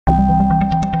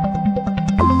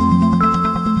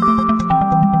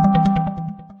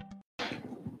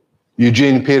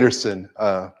Eugene Peterson,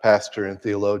 pastor and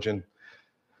theologian,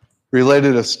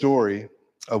 related a story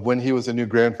of when he was a new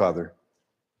grandfather.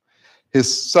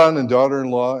 His son and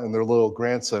daughter-in-law and their little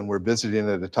grandson were visiting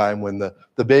at a time when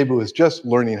the baby was just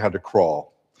learning how to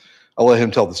crawl. I'll let him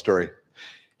tell the story.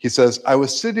 He says, "I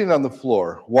was sitting on the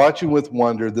floor, watching with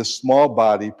wonder this small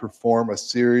body perform a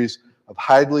series of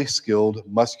highly skilled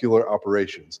muscular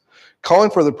operations, calling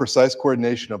for the precise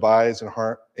coordination of eyes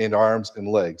and arms and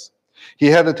legs. He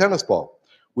had a tennis ball,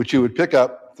 which he would pick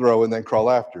up, throw, and then crawl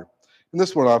after. And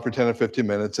this went on for 10 or 15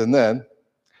 minutes, and then,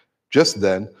 just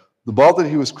then, the ball that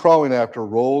he was crawling after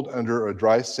rolled under a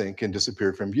dry sink and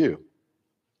disappeared from view.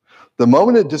 The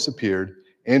moment it disappeared,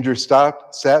 Andrew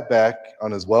stopped, sat back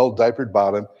on his well-diapered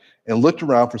bottom, and looked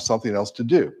around for something else to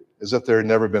do, as if there had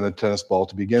never been a tennis ball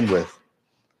to begin with.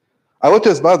 I looked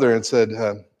at his mother and said,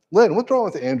 'Lynn, what's wrong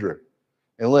with Andrew?'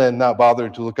 And Lynn, not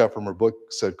bothering to look up from her book,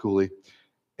 said coolly,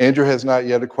 'Andrew has not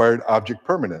yet acquired object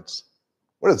permanence.'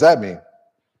 'What does that mean?'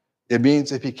 'It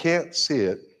means if he can't see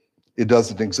it, it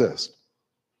doesn't exist.'"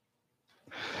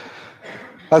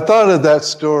 I thought of that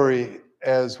story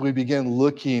as we begin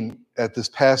looking at this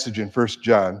passage in 1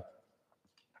 John,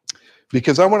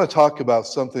 because I want to talk about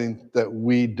something that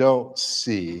we don't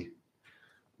see,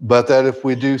 but that if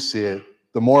we do see it,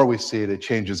 the more we see it, it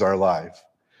changes our life.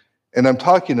 And I'm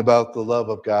talking about the love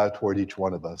of God toward each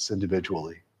one of us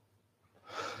individually.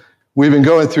 We've been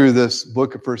going through this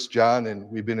book of 1 John, and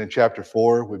we've been in chapter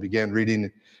 4. We began reading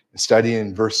and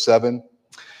studying verse 7.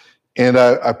 And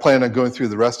I plan on going through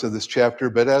the rest of this chapter.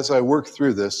 But as I work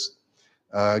through this,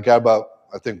 I got about,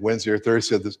 I think, Wednesday or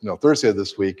Thursday of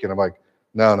this week. And I'm like,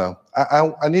 no,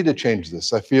 I need to change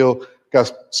this. I feel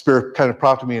God's Spirit kind of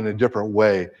prompted me in a different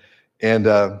way. And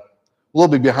a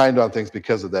little bit behind on things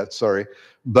because of that, sorry.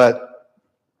 But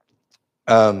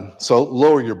so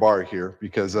lower your bar here,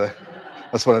 because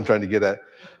that's what I'm trying to get at.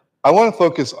 I want to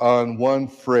focus on one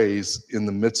phrase in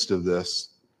the midst of this.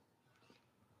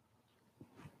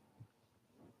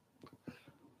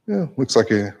 Yeah, looks like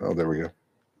there we go.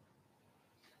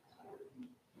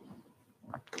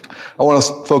 I want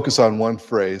to focus on one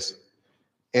phrase,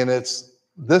 and it's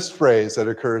this phrase that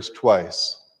occurs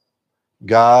twice.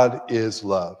 God is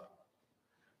love.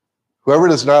 Whoever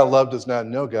does not love does not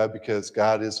know God, because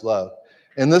God is love.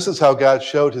 And this is how God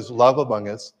showed his love among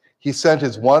us. He sent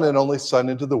his one and only Son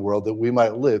into the world that we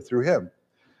might live through him.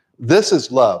 This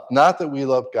is love, not that we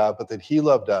love God, but that he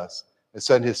loved us and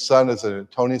sent his Son as an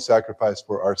atoning sacrifice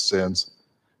for our sins.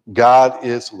 God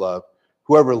is love.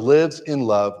 Whoever lives in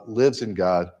love lives in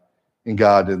God, and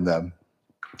God in them.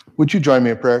 Would you join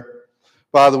me in prayer?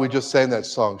 Father, we just sang that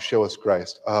song, Show Us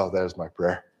Christ. Oh, that is my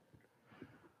prayer.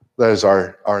 That is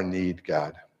our need,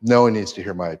 God. No one needs to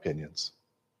hear my opinions.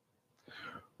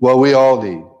 What we all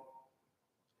need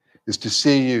is to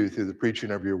see you through the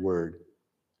preaching of your word.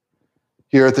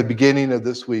 Here at the beginning of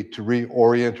this week, to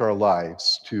reorient our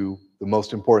lives to the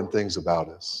most important things about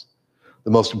us,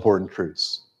 the most important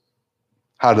truths,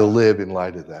 how to live in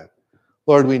light of that.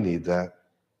 Lord, we need that.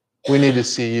 We need to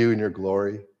see you in your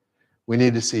glory. We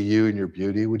need to see you in your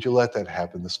beauty. Would you let that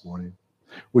happen this morning?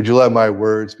 Would you let my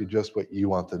words be just what you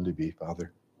want them to be,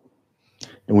 Father?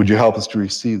 And would you help us to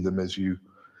receive them as you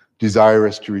desire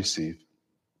us to receive,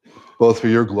 both for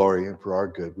your glory and for our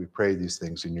good? We pray these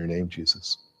things in your name,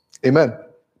 Jesus. Amen.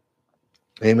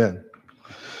 Amen.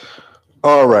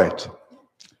 All right.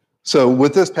 So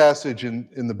with this passage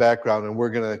in the background, and we're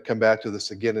going to come back to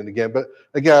this again and again, but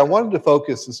again, I wanted to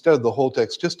focus, instead of the whole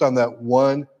text, just on that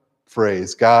one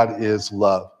phrase, God is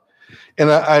love.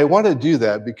 And I want to do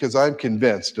that because I'm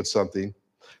convinced of something,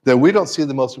 that we don't see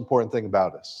the most important thing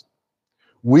about us.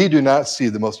 We do not see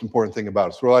the most important thing about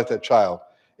us. We're like that child.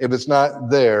 If it's not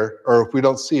there, or if we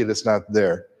don't see it, it's not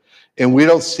there. And we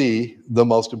don't see the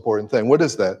most important thing. What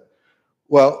is that?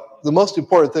 Well, the most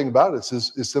important thing about us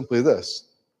is simply this,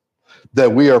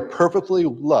 that we are perfectly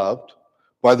loved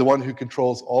by the one who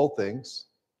controls all things,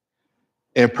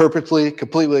 and perfectly,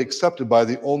 completely accepted by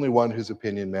the only one whose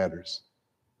opinion matters.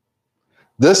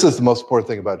 This is the most important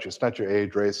thing about you. It's not your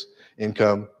age, race,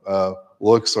 income,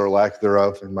 looks, or lack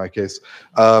thereof, in my case.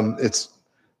 It's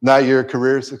not your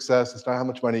career success. It's not how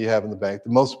much money you have in the bank.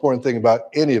 The most important thing about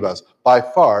any of us, by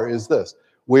far, is this: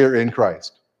 we are in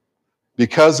Christ.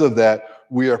 Because of that,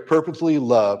 we are perfectly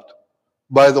loved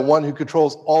by the one who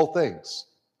controls all things.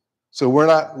 So we're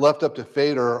not left up to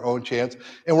fate or our own chance.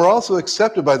 And we're also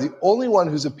accepted by the only one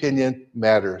whose opinion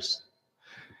matters.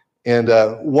 And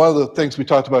one of the things we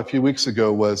talked about a few weeks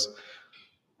ago was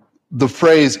the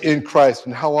phrase "in Christ,"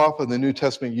 and how often the New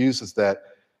Testament uses that.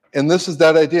 And this is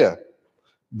that idea,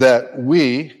 that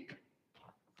we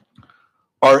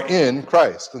are in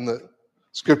Christ. And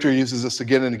Scripture uses this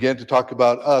again and again to talk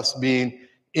about us being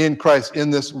in Christ, in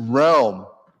this realm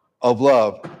of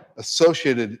love,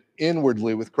 associated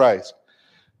inwardly with Christ.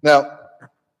 Now,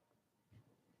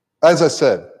 as I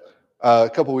said a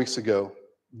couple weeks ago,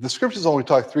 the Scriptures only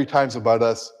talk 3 times about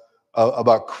us,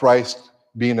 about Christ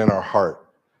being in our heart.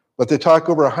 But they talk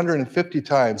over 150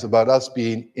 times about us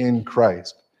being in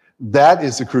Christ. That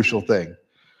is the crucial thing.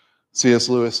 C.S.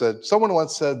 Lewis said, someone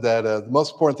once said that the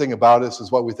most important thing about us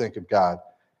is what we think of God.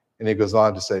 And he goes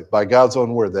on to say, by God's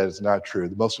own word, that is not true.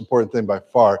 The most important thing by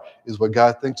far is what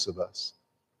God thinks of us.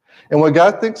 And what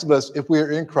God thinks of us, if we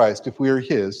are in Christ, if we are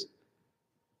his,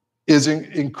 is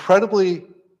incredibly,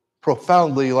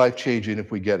 profoundly life-changing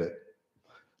if we get it.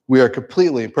 We are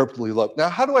completely and perfectly loved. Now,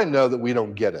 how do I know that we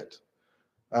don't get it?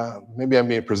 Maybe I'm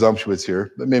being presumptuous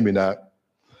here, but maybe not.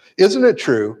 Isn't it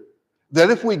true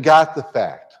that if we got the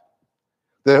fact,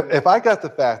 that if I got the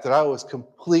fact that I was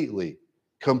completely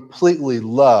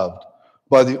loved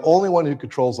by the only one who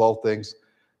controls all things,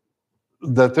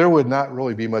 that there would not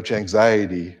really be much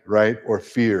anxiety, right? Or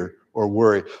fear or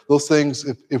worry. Those things,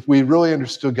 if we really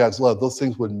understood God's love, those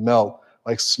things would melt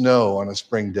like snow on a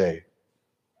spring day.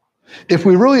 If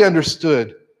we really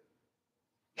understood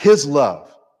his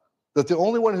love, that the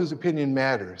only one whose opinion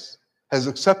matters has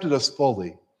accepted us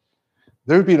fully,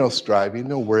 there would be no striving,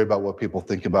 no worry about what people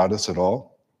think about us at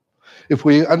all. If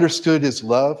we understood his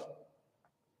love,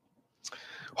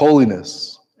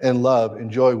 holiness and love and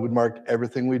joy would mark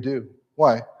everything we do.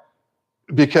 Why?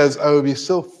 Because I would be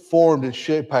so formed and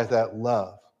shaped by that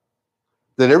love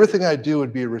that everything I do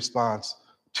would be a response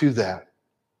to that.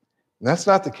 And that's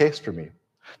not the case for me.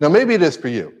 Now, maybe it is for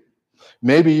you.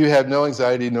 Maybe you have no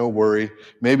anxiety, no worry.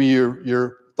 Maybe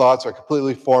your thoughts are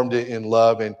completely formed in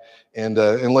love, and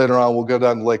later on we'll go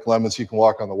down to Lake Lemon so you can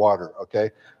walk on the water,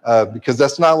 okay? Because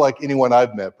that's not like anyone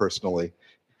I've met personally.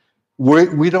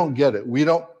 We don't get it. We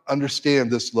don't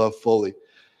understand this love fully.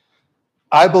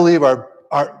 I believe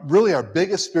our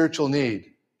biggest spiritual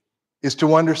need is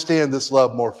to understand this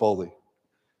love more fully.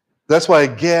 That's why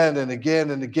again and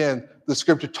again and again, the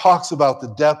Scripture talks about the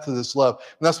depth of this love.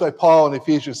 And that's why Paul in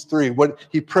Ephesians 3, what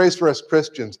he prays for us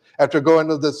Christians, after going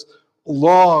to this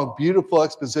long, beautiful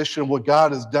exposition of what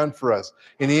God has done for us.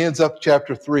 And he ends up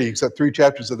chapter 3, he's got 3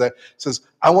 chapters of that, says,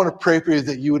 I want to pray for you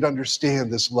that you would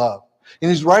understand this love. And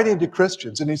he's writing to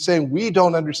Christians, and he's saying, we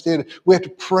don't understand it. We have to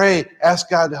pray, ask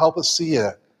God to help us see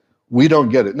it. We don't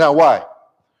get it. Now, why?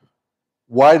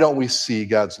 Why don't we see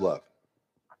God's love?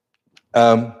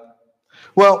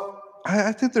 Well,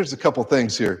 I think there's a couple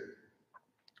things here.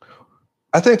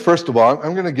 I think, first of all,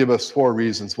 I'm going to give us 4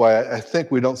 reasons why I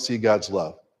think we don't see God's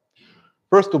love.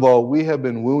 First of all, we have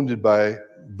been wounded by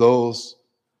those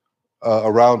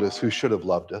around us who should have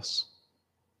loved us.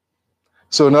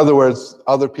 So in other words,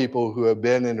 other people who have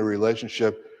been in a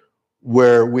relationship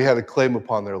where we had a claim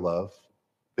upon their love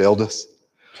failed us.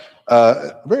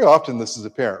 Very often this is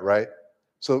apparent, right?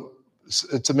 So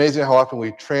it's amazing how often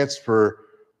we transfer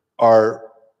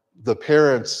the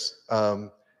parents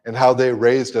and how they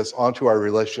raised us onto our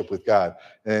relationship with God.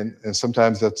 And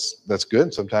sometimes that's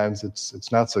good. Sometimes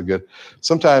it's not so good.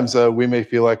 Sometimes we may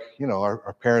feel like,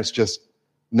 our parents just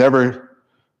never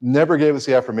gave us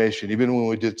the affirmation, even when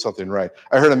we did something right.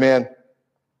 I heard a man,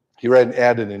 he read an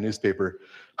ad in a newspaper,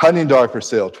 hunting dog for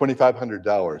sale,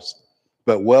 $2,500,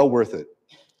 but well worth it.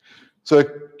 So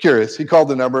curious, he called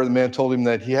the number. The man told him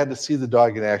that he had to see the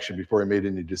dog in action before he made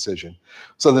any decision.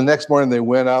 So the next morning they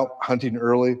went out hunting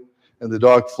early, and the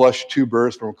dog flushed 2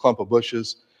 birds from a clump of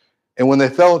bushes. And when they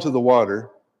fell into the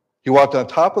water, he walked on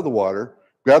top of the water,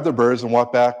 grabbed the birds, and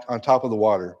walked back on top of the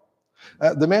water.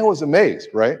 The man was amazed,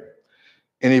 right?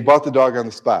 And he bought the dog on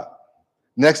the spot.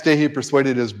 Next day, he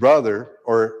persuaded his brother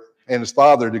and his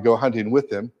father to go hunting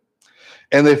with him.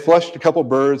 And they flushed a couple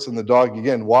birds, and the dog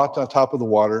again walked on top of the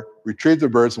water, retrieved the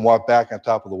birds, and walked back on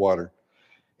top of the water.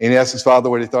 And he asked his father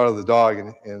what he thought of the dog,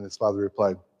 and his father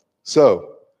replied,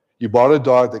 so, you bought a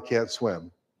dog that can't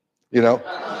swim.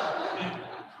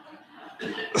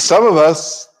 Some of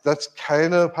us, that's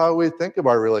kind of how we think of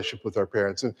our relationship with our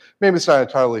parents. And maybe it's not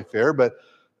entirely fair, but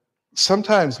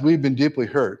sometimes we've been deeply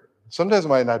hurt. Sometimes it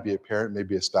might not be a parent,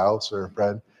 maybe a spouse or a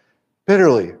friend,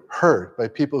 bitterly hurt by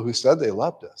people who said they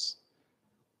loved us.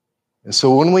 And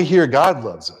so when we hear God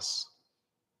loves us,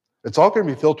 it's all going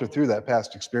to be filtered through that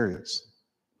past experience.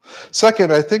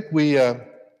 Second, I think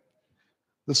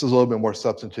this is a little bit more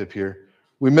substantive here.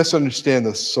 We misunderstand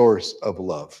the source of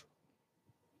love.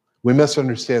 We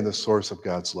misunderstand the source of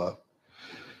God's love.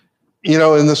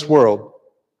 In this world,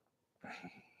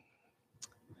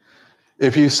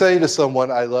 if you say to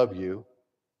someone, I love you,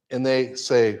 and they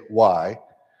say, why?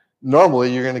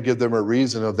 normally you're going to give them a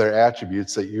reason of their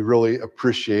attributes that you really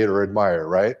appreciate or admire,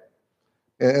 right?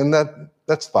 And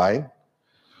that's fine.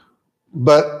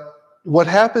 But what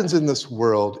happens in this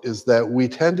world is that we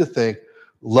tend to think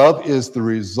love is the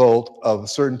result of a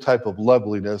certain type of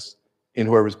loveliness in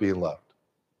whoever's being loved.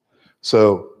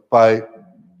 So a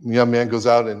young man goes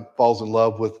out and falls in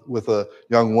love with a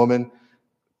young woman,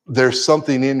 there's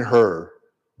something in her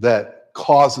that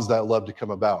causes that love to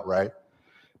come about, right?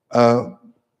 And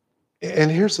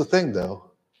here's the thing,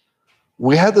 though.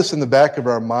 We have this in the back of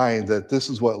our mind that this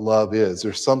is what love is.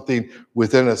 There's something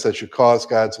within us that should cause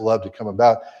God's love to come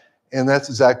about. And that's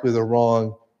exactly the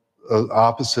wrong,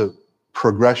 opposite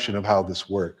progression of how this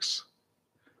works.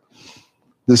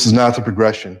 This is not the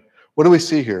progression. What do we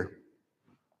see here?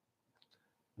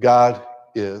 God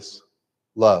is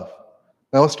love.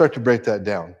 Now let's start to break that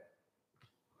down.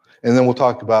 And then we'll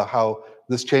talk about how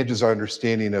this changes our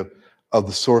understanding of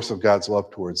the source of God's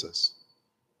love towards us.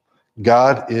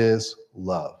 God is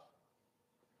love.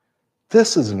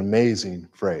 This is an amazing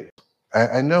phrase.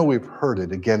 I know we've heard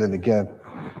it again and again.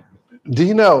 Do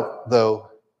you know, though,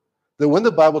 that when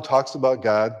the Bible talks about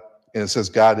God and it says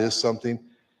God is something,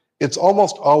 it's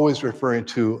almost always referring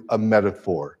to a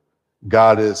metaphor.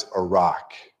 God is a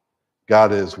rock.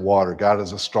 God is water. God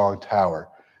is a strong tower.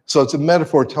 So it's a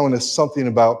metaphor telling us something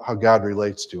about how God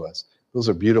relates to us. Those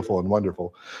are beautiful and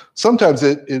wonderful. Sometimes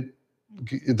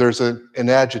there's an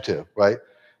adjective, right?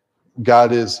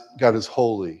 God is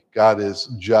holy. God is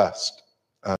just.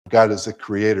 God is the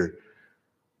creator.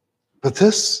 But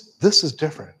this is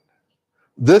different.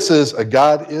 This is a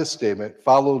God is statement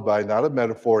followed by not a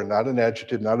metaphor, not an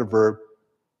adjective, not a verb,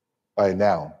 by a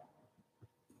noun.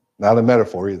 Not a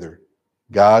metaphor either.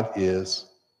 God is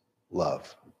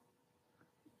love.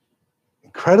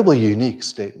 Incredibly unique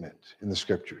statement in the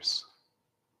scriptures.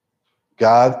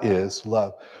 God is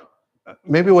love.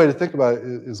 Maybe a way to think about it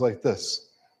is like this.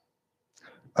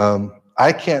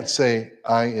 I can't say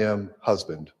I am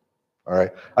husband. All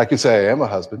right. I can say I am a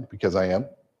husband because I am.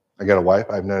 I got a wife.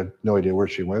 I have no idea where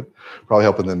she went. Probably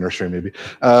helping the nursery maybe.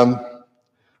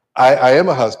 I am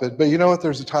a husband, but you know what?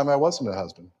 There's a time I wasn't a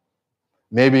husband.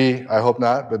 Maybe, I hope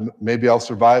not, but maybe I'll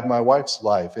survive my wife's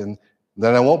life and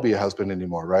then I won't be a husband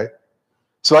anymore, right?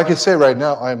 So I can say right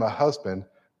now I'm a husband,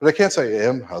 but I can't say I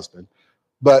am a husband.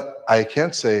 But I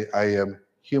can say I am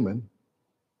human.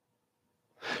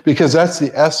 Because that's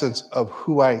the essence of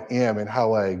who I am and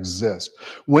how I exist.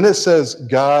 When it says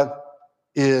God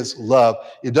is love,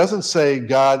 it doesn't say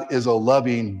God is a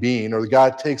loving being or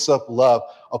God takes up love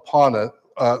upon a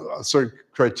certain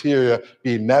criteria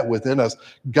being met within us.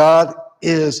 God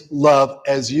is love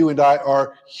as you and I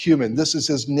are human. This is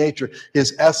his nature,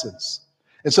 his essence.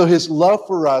 And so his love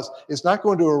for us is not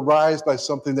going to arise by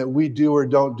something that we do or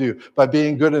don't do, by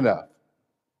being good enough.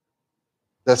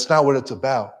 That's not what it's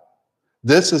about.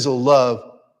 This is a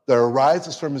love that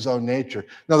arises from his own nature.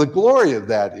 Now, the glory of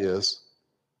that is,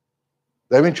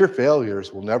 that means your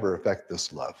failures will never affect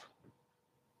this love.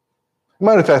 It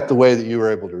might affect the way that you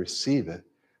were able to receive it,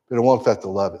 but it won't affect the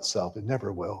love itself. It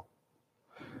never will.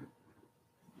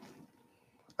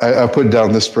 I put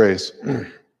down this phrase.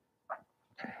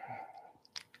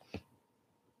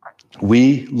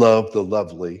 We love the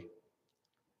lovely.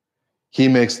 He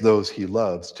makes those he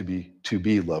loves to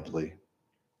be lovely.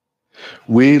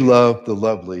 We love the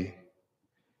lovely.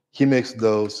 He makes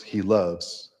those he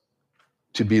loves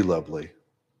to be lovely.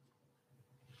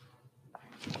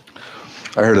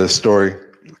 I heard a story,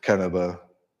 kind of a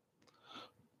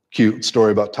cute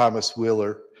story about Thomas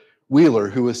Wheeler,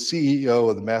 who was CEO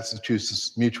of the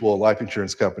Massachusetts Mutual Life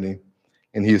Insurance Company.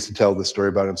 And he used to tell this story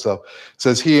about himself. It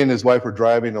says he and his wife were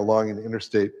driving along an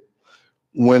interstate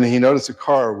when he noticed a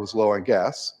car was low on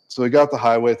gas. So he got the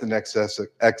highway at the next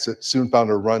exit, soon found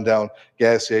a rundown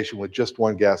gas station with just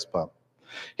one gas pump.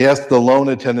 He asked the loan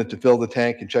attendant to fill the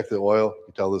tank and check the oil. You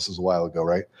can tell this is a while ago,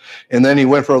 right? And then he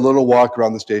went for a little walk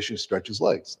around the station to stretch his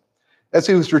legs. As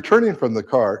he was returning from the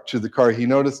car, he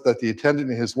noticed that the attendant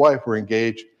and his wife were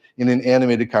engaged in an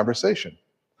animated conversation.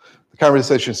 The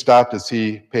conversation stopped as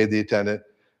he paid the attendant,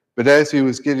 but as he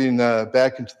was getting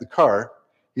back into the car,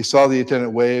 he saw the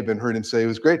attendant wave and heard him say, "It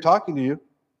was great talking to you."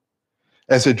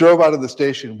 As they drove out of the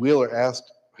station, Wheeler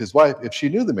asked his wife if she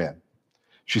knew the man.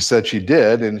 She said she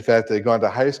did, and in fact, they'd gone to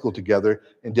high school together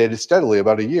and dated steadily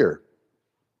about a year.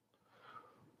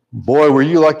 "Boy, were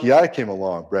you lucky I came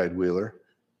along," bragged Wheeler.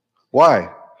 "Why?"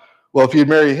 "Well, if you'd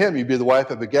marry him, you'd be the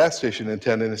wife of a gas station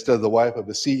attendant instead of the wife of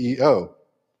a CEO.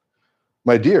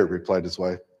 "My dear," replied his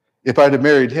wife, "if I'd have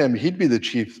married him, he'd be the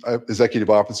chief executive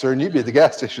officer and you'd be the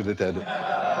gas station attendant."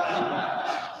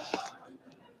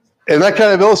 And that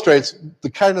kind of illustrates the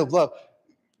kind of love.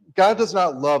 God does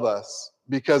not love us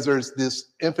because there's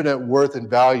this infinite worth and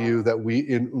value that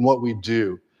in what we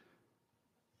do.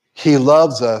 He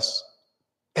loves us,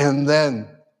 and then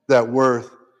that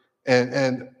worth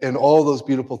and all those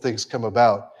beautiful things come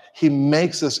about. He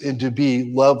makes us into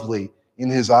be lovely in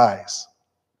his eyes.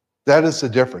 That is the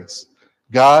difference.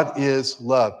 God is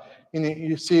love. And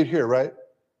you see it here, right?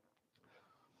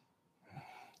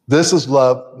 This is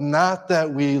love, not that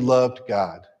we loved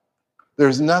God.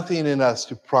 There's nothing in us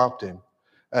to prompt him.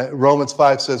 Romans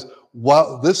 5 says,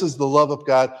 this is the love of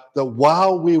God, that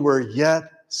while we were yet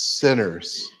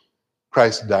sinners,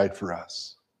 Christ died for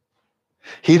us.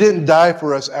 He didn't die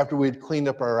for us after we'd cleaned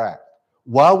up our act.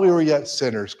 While we were yet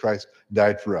sinners, Christ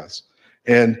died for us.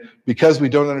 And because we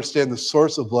don't understand the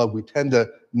source of love, we tend to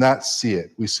not see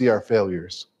it. We see our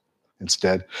failures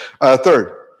instead.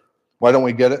 Third, why don't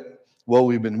we get it? Well,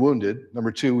 we've been wounded.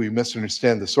 Number 2, we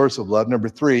misunderstand the source of love. Number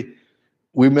 3,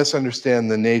 we misunderstand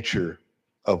the nature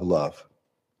of love.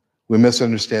 We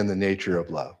misunderstand the nature of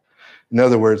love. In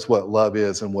other words, what love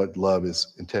is and what love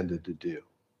is intended to do.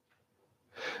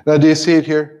 Now, do you see it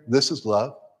here? This is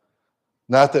love.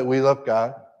 Not that we love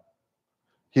God.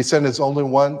 He sent his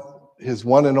one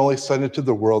and only Son into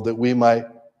the world that we might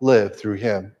live through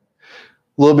him.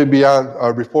 A little bit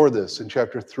before this, in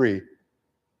chapter 3,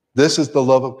 this is the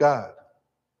love of God,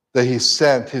 that he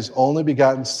sent his only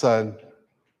begotten Son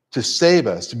to save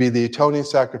us, to be the atoning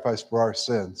sacrifice for our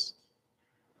sins.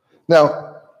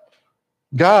 Now,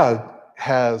 God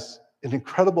has an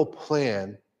incredible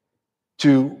plan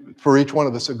for each one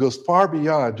of us. It goes far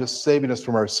beyond just saving us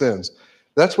from our sins.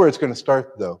 That's where it's going to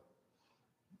start, though.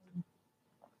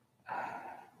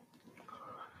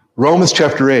 Romans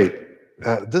chapter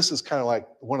 8. This is kind of like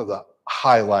one of the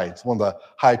highlights, one of the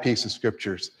high peaks of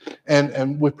scriptures.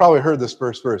 And we've probably heard this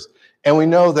first verse. And we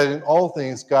know that in all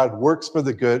things, God works for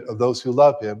the good of those who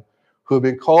love him, who have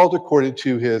been called according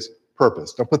to his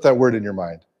purpose. Don't put that word in your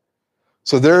mind.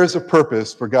 So there is a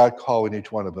purpose for God calling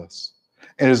each one of us.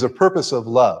 And it is a purpose of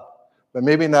love, but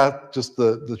maybe not just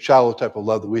the shallow type of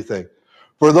love that we think.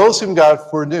 For those whom God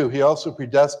foreknew, he also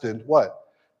predestined what?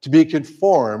 To be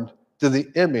conformed to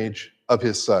the image of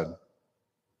his Son.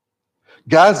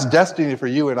 God's destiny for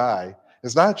you and I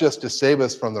is not just to save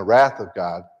us from the wrath of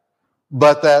God,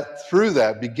 but that through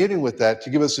that, beginning with that,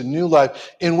 to give us a new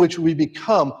life in which we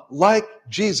become like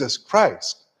Jesus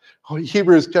Christ.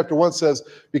 Hebrews chapter 1 says,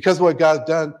 because of what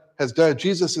God has done,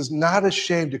 Jesus is not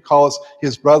ashamed to call us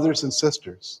his brothers and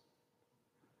sisters.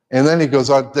 And then he goes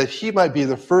on, that he might be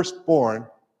the firstborn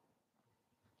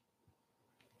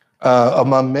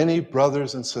among many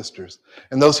brothers and sisters.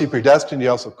 And those he predestined, he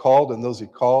also called, and those he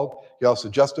called, he also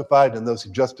justified, and those he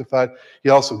justified, he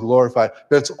also glorified.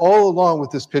 But it's all along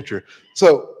with this picture.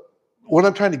 So what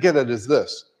I'm trying to get at is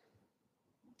this.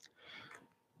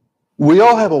 We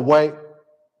all have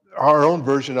our own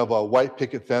version of a white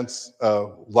picket fence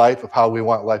life of how we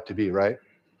want life to be, right?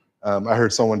 I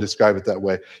heard someone describe it that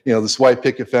way. You know, this white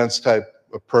picket fence type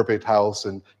of perfect house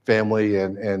and family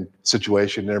and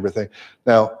situation and everything.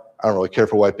 Now, I don't really care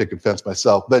for white picket fence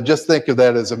myself, but just think of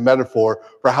that as a metaphor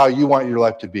for how you want your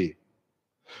life to be.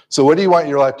 So what do you want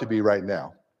your life to be right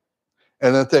now?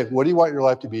 And then think, what do you want your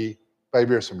life to be 5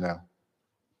 years from now?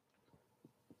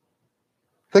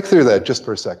 Think through that just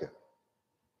for a second.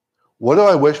 What do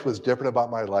I wish was different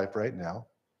about my life right now?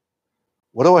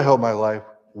 What do I hope my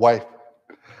what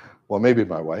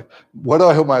do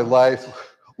I hope my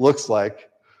life looks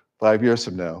like 5 years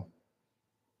from now?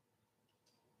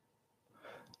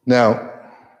 Now,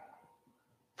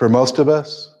 for most of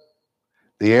us,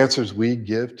 the answers we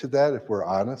give to that, if we're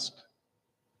honest,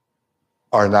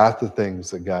 are not the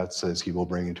things that God says he will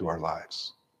bring into our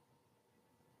lives.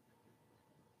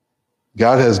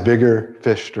 God has bigger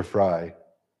fish to fry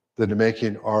than to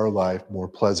making our life more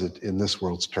pleasant in this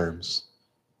world's terms.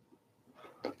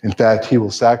 In fact, he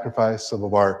will sacrifice some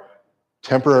of our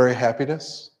temporary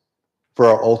happiness for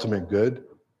our ultimate good,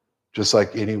 just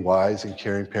like any wise and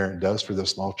caring parent does for their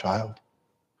small child.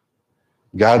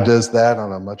 God does that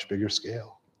on a much bigger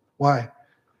scale. Why?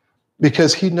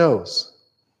 Because he knows.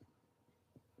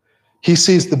 He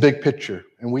sees the big picture,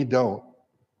 and we don't.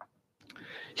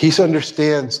 He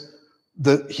understands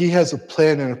that he has a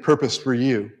plan and a purpose for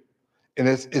you. And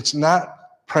it's not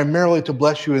primarily to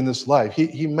bless you in this life.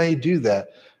 He may do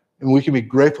that, and we can be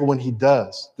grateful when he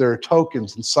does. There are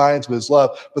tokens and signs of his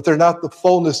love, but they're not the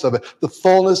fullness of it. The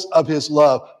fullness of his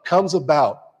love comes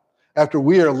about after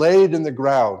we are laid in the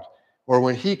ground, or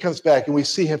when he comes back and we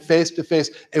see him face to face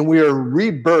and we are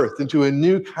rebirthed into a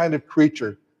new kind of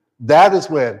creature. That is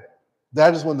when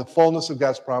the fullness of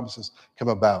God's promises come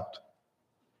about.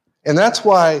 And that's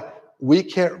why we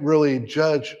can't really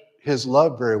judge his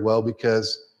love very well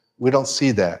because we don't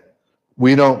see that.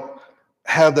 We don't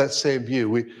have that same view.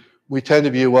 We tend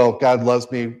to view, well, God loves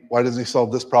me. Why doesn't he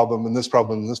solve this problem and this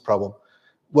problem and this problem?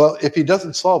 Well, if he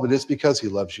doesn't solve it, it's because he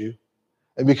loves you.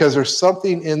 And because there's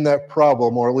something in that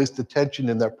problem, or at least the tension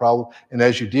in that problem, and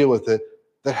as you deal with it,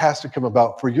 that has to come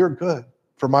about for your good,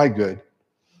 for my good.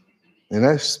 And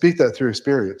I speak that through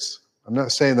experience. I'm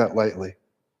not saying that lightly.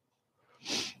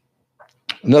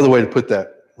 Another way to put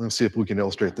that, let's see if we can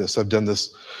illustrate this. I've done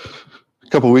this a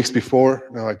couple of weeks before.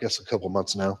 No, I guess a couple of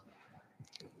months now.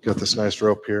 Got this nice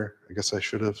rope here. I guess I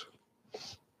should have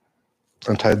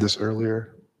untied this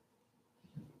earlier.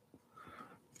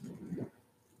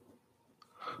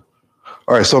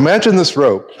 All right, so imagine this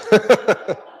rope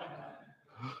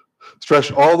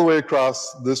stretched all the way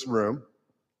across this room.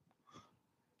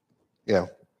 Yeah,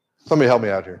 somebody help me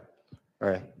out here. All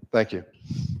right, thank you.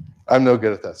 I'm no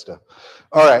good at that stuff.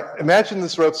 All right, imagine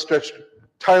this rope stretched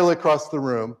entirely across the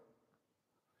room.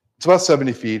 It's about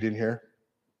 70 feet in here.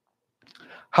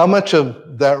 How much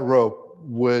of that rope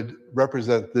would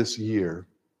represent this year?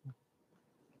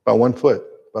 About 1 foot,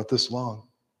 about this long.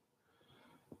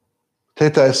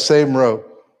 Take that same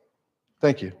rope.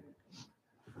 Thank you.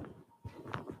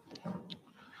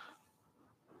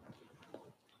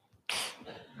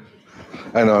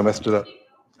 I know I messed it up.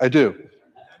 I do.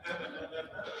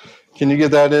 Can you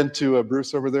get that into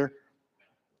Bruce over there?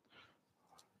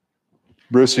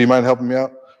 Bruce, do you mind helping me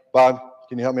out? Bob,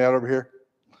 can you help me out over here?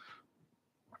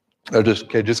 Oh,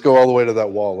 just go all the way to that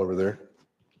wall over there.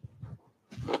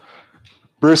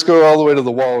 Bruce, go all the way to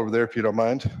the wall over there if you don't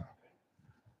mind.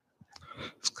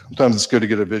 Sometimes it's good to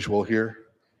get a visual here.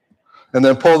 And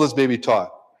then pull this baby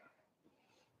taut.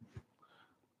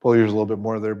 Pull yours a little bit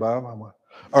more there, Bob. All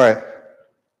right.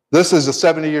 This is the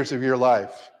 70 years of your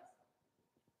life.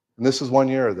 And this is 1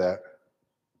 year of that.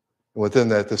 And within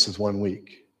that, this is 1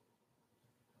 week.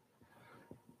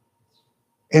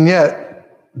 And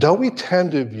yet, don't we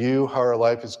tend to view how our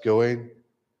life is going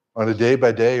on a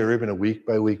day-by-day or even a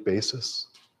week-by-week basis?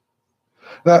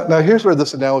 Now here's where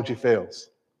this analogy fails.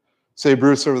 Say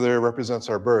Bruce over there represents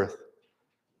our birth,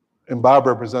 and Bob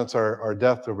represents our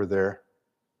death over there.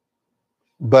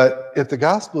 But if the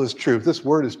gospel is true, if this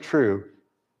word is true,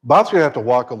 Bob's going to have to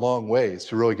walk a long ways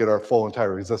to really get our full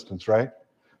entire existence, right?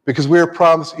 Because we are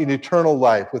promised an eternal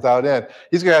life without end.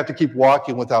 He's going to have to keep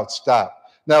walking without stop.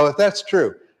 Now, if that's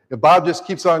true, if Bob just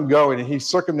keeps on going and he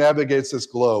circumnavigates this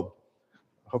globe,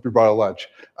 I hope you brought a lunch,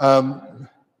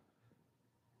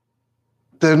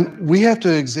 then we have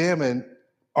to examine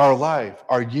our life,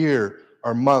 our year,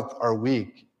 our month, our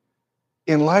week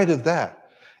in light of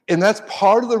that. And that's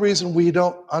part of the reason we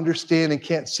don't understand and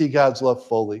can't see God's love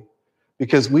fully,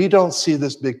 because we don't see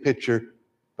this big picture,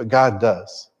 but God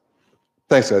does.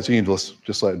 Thanks, guys. You can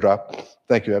just let it drop.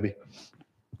 Thank you, Abby.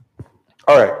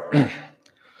 All right.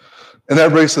 And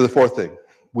that brings to the fourth thing.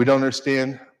 We don't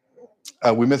understand,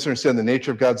 we misunderstand the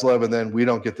nature of God's love, and then we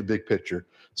don't get the big picture.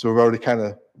 So we've already kind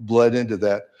of bled into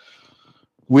that.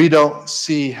 We don't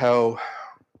see how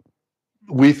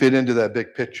we fit into that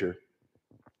big picture.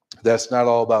 That's not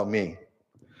all about me.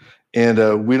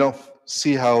 And we don't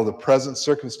see how the present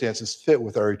circumstances fit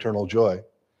with our eternal joy.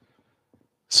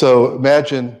 So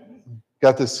imagine,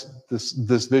 got this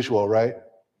visual, right?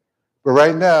 But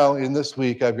right now, in this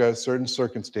week, I've got a certain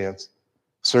circumstance,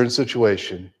 certain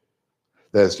situation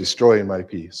that is destroying my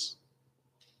peace.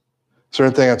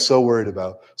 Certain thing I'm so worried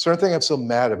about. Certain thing I'm so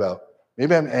mad about.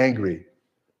 Maybe I'm angry.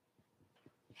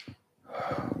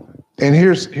 And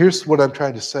here's what I'm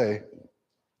trying to say.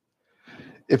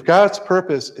 If God's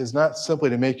purpose is not simply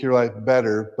to make your life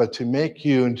better, but to make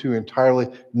you into an entirely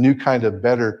new kind of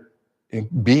better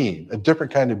being, a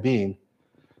different kind of being,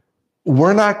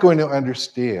 we're not going to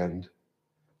understand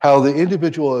how the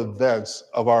individual events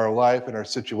of our life and our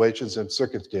situations and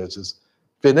circumstances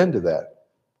fit into that.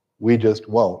 We just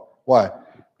won't. Why?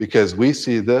 Because we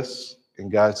see this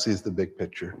and God sees the big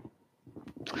picture.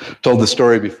 Told the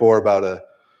story before about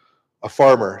a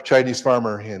farmer, Chinese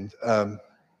farmer, and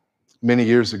many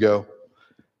years ago,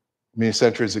 many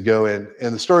centuries ago,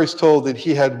 and the story's told that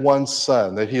he had one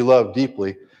son that he loved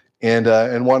deeply,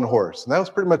 and one horse. And that was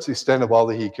pretty much the extent of all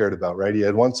that he cared about, right? He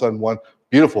had one son, one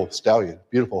beautiful stallion,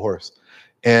 beautiful horse.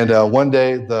 And one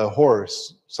day the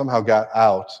horse somehow got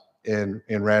out and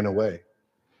ran away.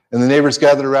 And the neighbors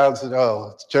gathered around and said,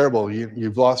 "Oh, it's terrible.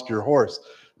 You've lost your horse.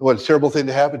 What a terrible thing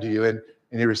to happen to you." And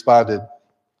he responded,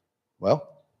 "Well,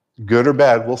 good or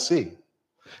bad, we'll see."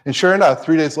 And sure enough,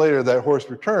 3 days later, that horse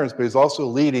returns, but he's also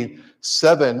leading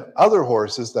 7 other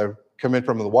horses that have come in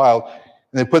from the wild.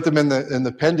 And they put them in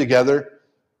the pen together.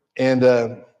 And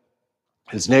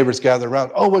His neighbors gather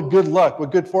around. Oh, what good luck,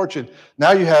 what good fortune.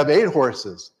 Now you have 8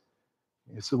 horses.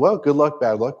 He said, well, good luck,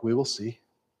 bad luck, we will see.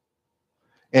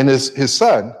 And his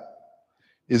son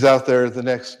is out there the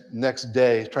next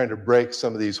day trying to break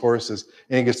some of these horses,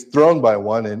 and he gets thrown by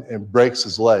one and breaks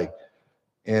his leg.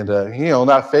 And,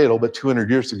 not fatal, but 200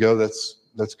 years ago,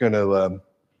 that's going to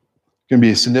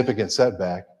be a significant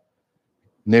setback.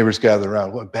 Neighbors gather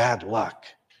around. What bad luck.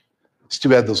 It's too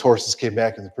bad those horses came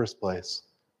back in the first place.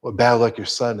 What bad luck your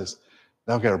son has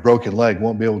now got a broken leg,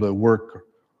 won't be able to work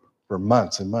for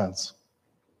months and months.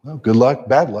 Well, good luck,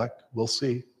 bad luck, we'll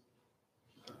see.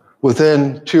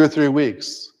 Within 2 or 3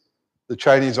 weeks, the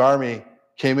Chinese army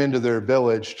came into their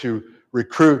village to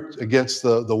recruit against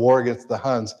the war against the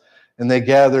Huns, and they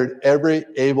gathered every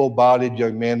able-bodied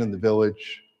young man in the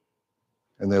village,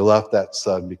 and they left that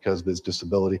son because of his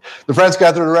disability. The friends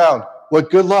gathered around. What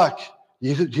good luck.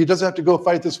 He doesn't have to go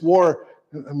fight this war.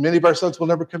 Many of our sons will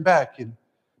never come back. And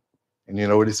you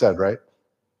know what he said, right?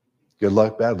 Good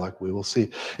luck, bad luck, we will see.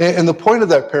 And the point of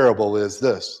that parable is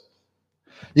this.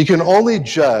 You can only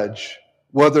judge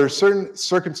whether a certain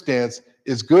circumstance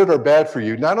is good or bad for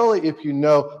you, not only if you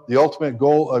know the ultimate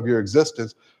goal of your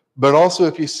existence, but also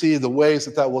if you see the ways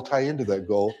that will tie into that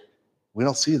goal. We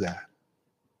don't see that.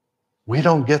 We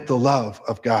don't get the love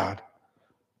of God.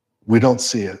 We don't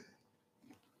see it.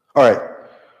 All right.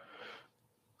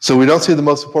 So we don't see the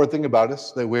most important thing about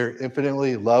us, that we're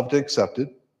infinitely loved and accepted.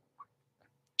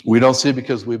 We don't see it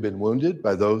because we've been wounded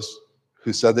by those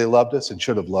who said they loved us and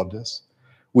should have loved us.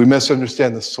 We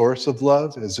misunderstand the source of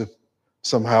love as if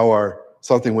somehow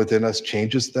something within us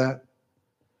changes that.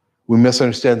 We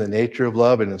misunderstand the nature of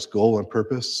love and its goal and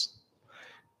purpose.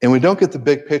 And we don't get the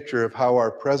big picture of how our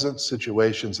present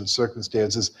situations and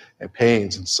circumstances and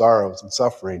pains and sorrows and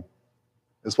suffering,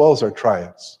 as well as our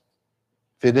triumphs,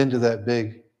 fit into that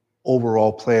big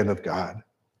overall plan of God.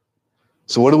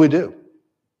 So what do we do?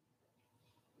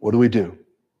 What do we do?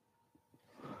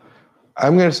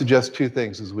 I'm going to suggest 2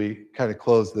 things as we kind of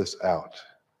close this out.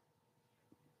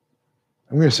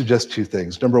 I'm going to suggest 2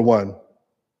 things. Number 1,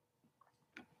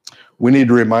 we need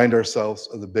to remind ourselves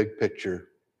of the big picture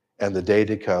and the day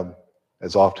to come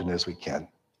as often as we can.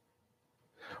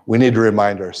 We need to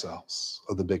remind ourselves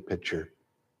of the big picture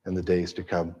and the days to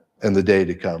come and the day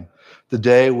to come. The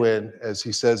day when, as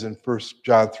he says in 1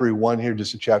 John 3:1 here,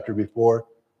 just a chapter before,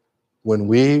 when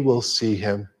we will see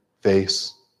him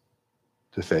face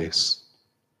to face.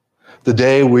 The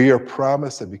day we are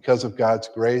promised that because of God's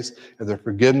grace and the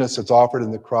forgiveness that's offered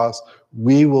in the cross,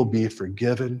 we will be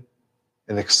forgiven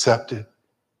and accepted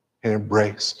and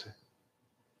embraced.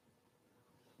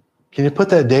 Can you put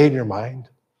that day in your mind?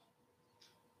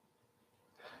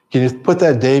 Can you put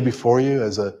that day before you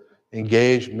as a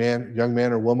engaged young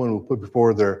man or woman who put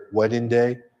before their wedding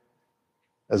day?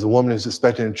 As a woman who's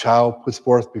expecting a child puts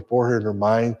forth before her in her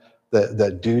mind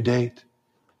that due date?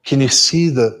 Can you see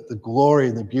the glory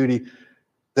and the beauty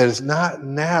that is not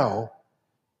now?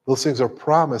 Those things are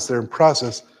promised, they're in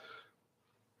process,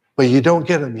 but you don't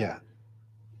get them yet.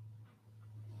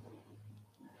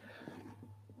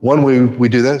 One way we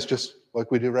do that is just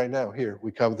like we do right now here.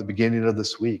 We come at the beginning of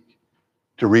this week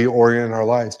to reorient our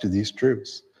lives to these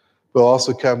truths. We'll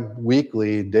also come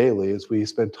weekly and daily as we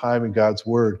spend time in God's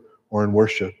Word or in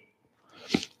worship.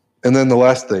 And then the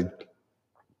last thing,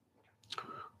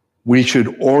 we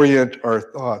should orient your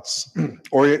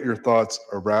thoughts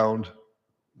around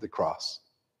the cross.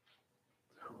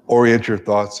 Orient your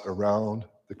thoughts around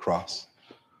the cross.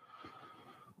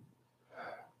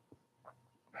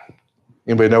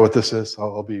 Anybody know what this is?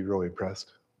 I'll be really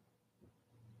impressed.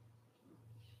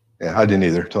 Yeah, I didn't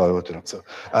either until I looked it up. So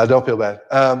don't feel bad.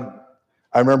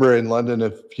 I remember in London a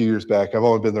few years back, I've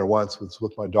only been there once,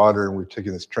 with my daughter, and we were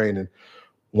taking this train, and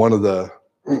one of the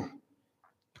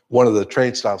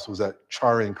train stops was at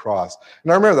Charing Cross.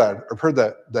 And I remember that. I've heard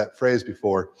that phrase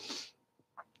before.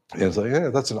 And it's like, yeah,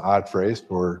 that's an odd phrase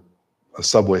for a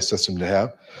subway system to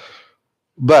have.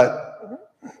 But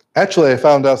actually, I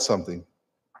found out something.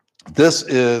 This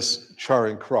is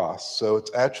Charing Cross. So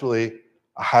it's actually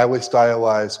a highly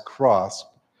stylized cross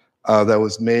that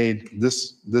was made.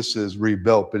 This is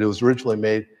rebuilt, but it was originally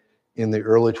made in the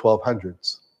early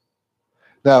 1200s.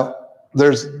 Now,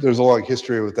 there's a long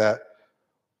history with that.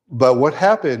 But what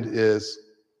happened is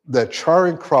that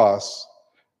Charing Cross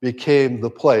became the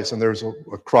place, and there's a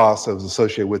cross that was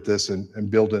associated with this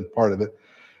and built in part of it.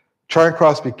 Charing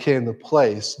Cross became the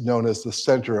place known as the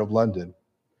center of London.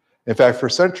 In fact, for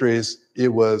centuries, it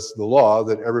was the law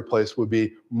that every place would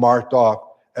be marked off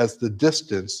as the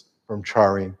distance from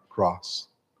Charing Cross.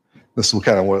 This is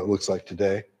kind of what it looks like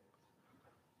today.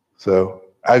 So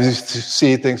as you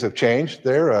see, things have changed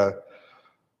there.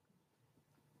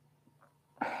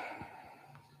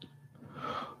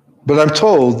 But I'm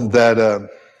told that, of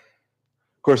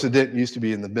course, it didn't used to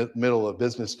be in the middle of a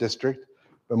business district,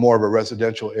 but more of a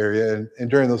residential area. And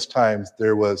during those times,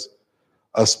 there was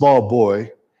a small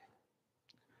boy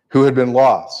who had been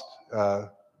lost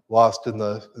in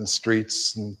the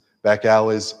streets and back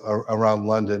alleys around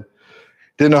London,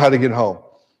 didn't know how to get home.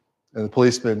 And the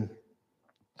policeman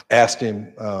asked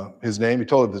him his name. He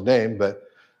told him his name, but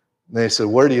they said,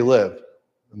 "Where do you live?"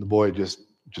 And the boy just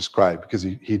cried because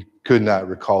he could not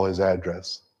recall his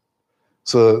address.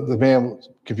 So the man was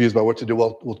confused about what to do.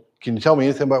 Well, can you tell me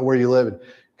anything about where you live? And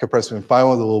kept pressing him.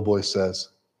 Finally, the little boy says,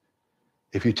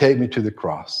 "If you take me to the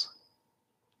cross,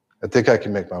 I think I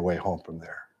can make my way home from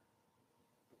there."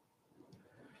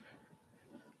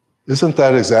 Isn't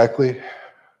that exactly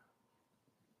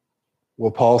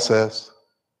what Paul says?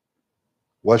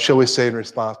 What shall we say in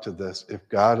response to this? If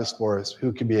God is for us,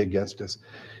 who can be against us?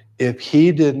 If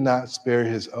he did not spare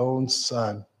his own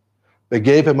son, but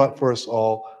gave him up for us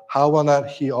all, how will not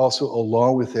he also,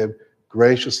 along with him,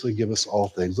 graciously give us all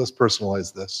things? Let's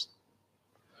personalize this.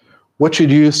 What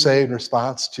should you say in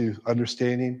response to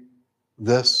understanding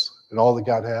this and all that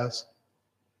God has?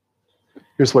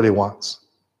 Here's what he wants.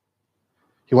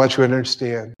 He wants you to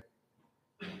understand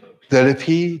that if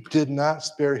he did not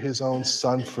spare his own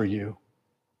son for you,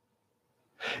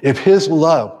 if his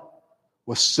love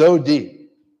was so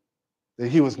deep that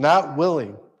he was not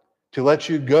willing to let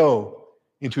you go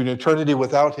into an eternity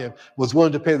without him, was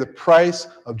willing to pay the price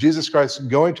of Jesus Christ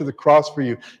going to the cross for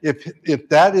you, if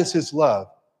that is his love,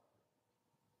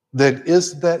 then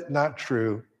is that not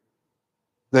true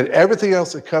that everything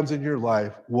else that comes in your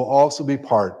life will also be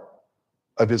part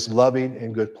of his loving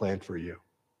and good plan for you?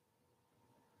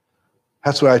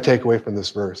 That's what I take away from this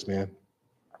verse, man.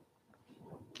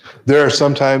 There are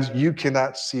sometimes you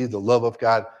cannot see the love of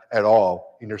God at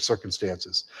all in your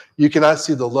circumstances. You cannot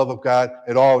see the love of God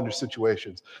at all in your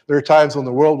situations. There are times when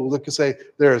the world will look and say,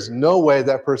 there is no way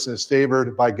that person is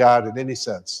favored by God in any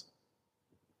sense.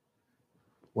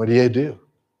 What do?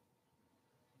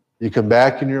 You come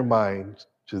back in your mind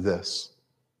to this.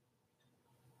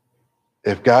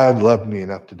 If God loved me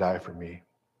enough to die for me,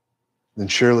 then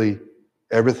surely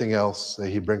everything else that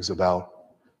he brings about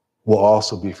will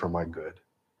also be for my good.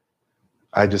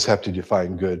 I just have to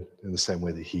define good in the same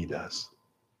way that he does.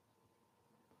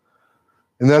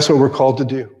 And that's what we're called to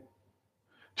do,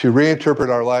 to reinterpret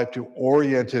our life, to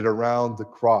orient it around the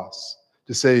cross,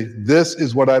 to say, this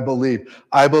is what I believe.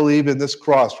 I believe in this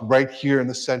cross right here in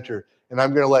the center, and I'm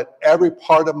going to let every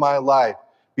part of my life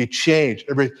be changed.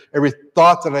 Every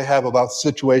thought that I have about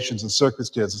situations and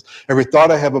circumstances, every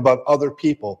thought I have about other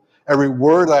people, every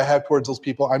word I have towards those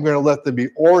people, I'm going to let them be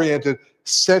oriented,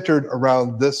 centered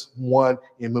around this one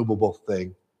immovable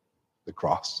thing, the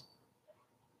cross.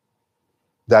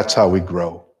 That's how we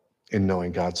grow in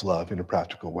knowing God's love in a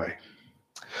practical way.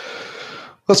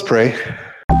 Let's pray.